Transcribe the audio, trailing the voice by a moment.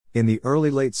In the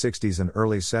late 60s and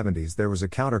early 70s, there was a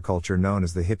counterculture known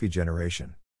as the hippie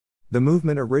generation. The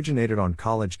movement originated on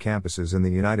college campuses in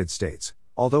the United States,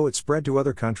 although it spread to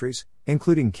other countries,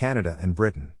 including Canada and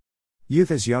Britain.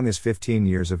 Youth as young as 15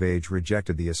 years of age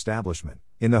rejected the establishment,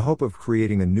 in the hope of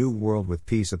creating a new world with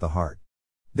peace at the heart.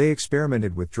 They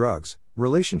experimented with drugs,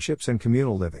 relationships, and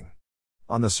communal living.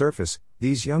 On the surface,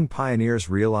 these young pioneers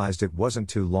realized it wasn't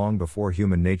too long before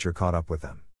human nature caught up with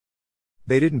them.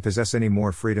 They didn't possess any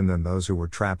more freedom than those who were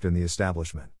trapped in the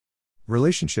establishment.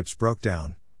 Relationships broke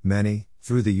down, many,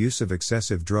 through the use of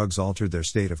excessive drugs, altered their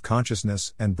state of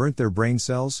consciousness and burnt their brain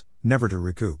cells, never to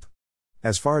recoup.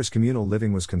 As far as communal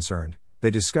living was concerned, they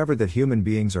discovered that human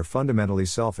beings are fundamentally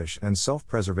selfish and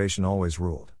self-preservation always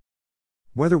ruled.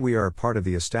 Whether we are a part of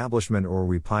the establishment or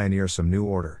we pioneer some new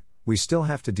order, we still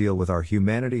have to deal with our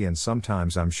humanity, and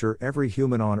sometimes I'm sure every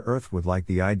human on earth would like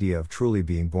the idea of truly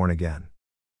being born again.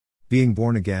 Being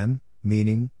born again,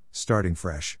 meaning, starting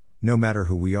fresh, no matter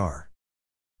who we are.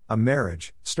 A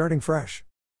marriage, starting fresh.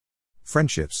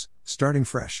 Friendships, starting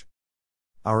fresh.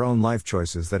 Our own life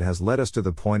choices that has led us to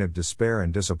the point of despair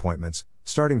and disappointments,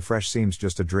 starting fresh seems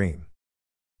just a dream.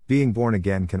 Being born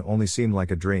again can only seem like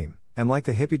a dream, and like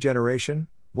the hippie generation,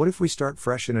 what if we start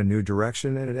fresh in a new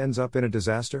direction and it ends up in a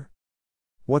disaster?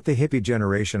 What the hippie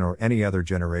generation or any other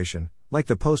generation, like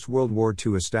the post-World War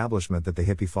II establishment that the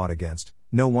hippie fought against,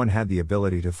 no one had the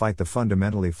ability to fight the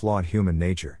fundamentally flawed human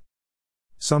nature.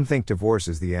 Some think divorce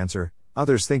is the answer,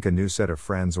 others think a new set of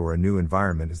friends or a new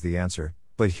environment is the answer,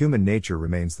 but human nature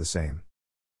remains the same.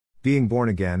 Being born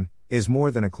again is more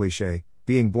than a cliché.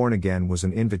 Being born again was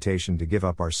an invitation to give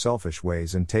up our selfish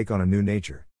ways and take on a new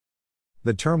nature.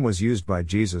 The term was used by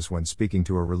Jesus when speaking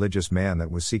to a religious man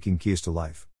that was seeking keys to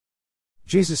life.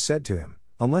 Jesus said to him,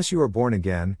 "Unless you are born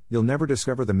again, you'll never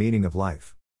discover the meaning of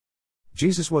life."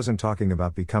 Jesus wasn't talking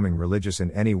about becoming religious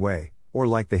in any way, or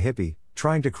like the hippie,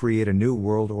 trying to create a new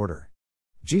world order.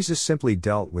 Jesus simply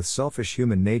dealt with selfish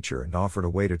human nature and offered a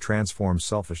way to transform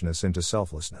selfishness into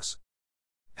selflessness.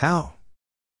 How?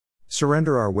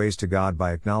 Surrender our ways to God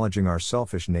by acknowledging our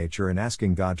selfish nature and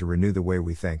asking God to renew the way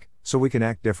we think, so we can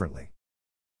act differently.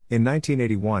 In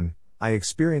 1981, I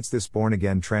experienced this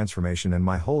born-again transformation and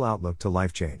my whole outlook to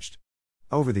life changed.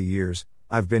 Over the years,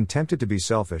 I've been tempted to be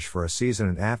selfish for a season,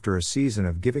 and after a season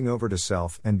of giving over to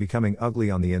self and becoming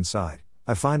ugly on the inside,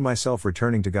 I find myself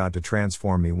returning to God to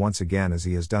transform me once again as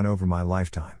He has done over my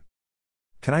lifetime.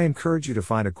 Can I encourage you to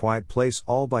find a quiet place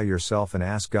all by yourself and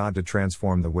ask God to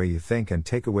transform the way you think and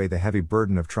take away the heavy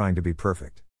burden of trying to be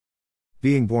perfect?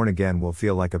 Being born again will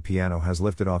feel like a piano has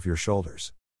lifted off your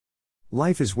shoulders.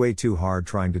 Life is way too hard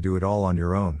trying to do it all on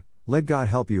your own. Let God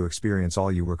help you experience all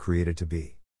you were created to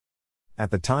be.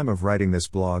 At the time of writing this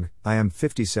blog, I am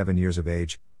 57 years of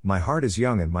age, my heart is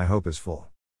young and my hope is full.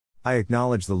 I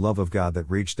acknowledge the love of God that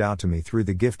reached out to me through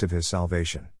the gift of His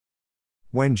salvation.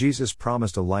 When Jesus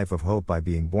promised a life of hope by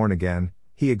being born again,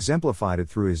 He exemplified it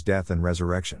through His death and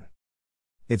resurrection.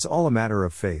 It's all a matter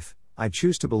of faith. I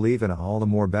choose to believe, and I'm all the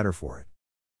more better for it.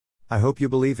 I hope you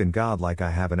believe in God like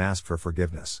I have and ask for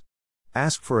forgiveness.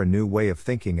 Ask for a new way of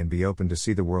thinking and be open to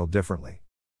see the world differently.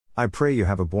 I pray you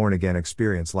have a born-again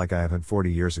experience like I have had 40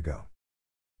 years ago.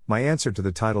 My answer to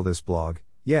the title of this blog: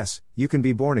 yes, you can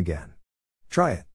be born again. Try it.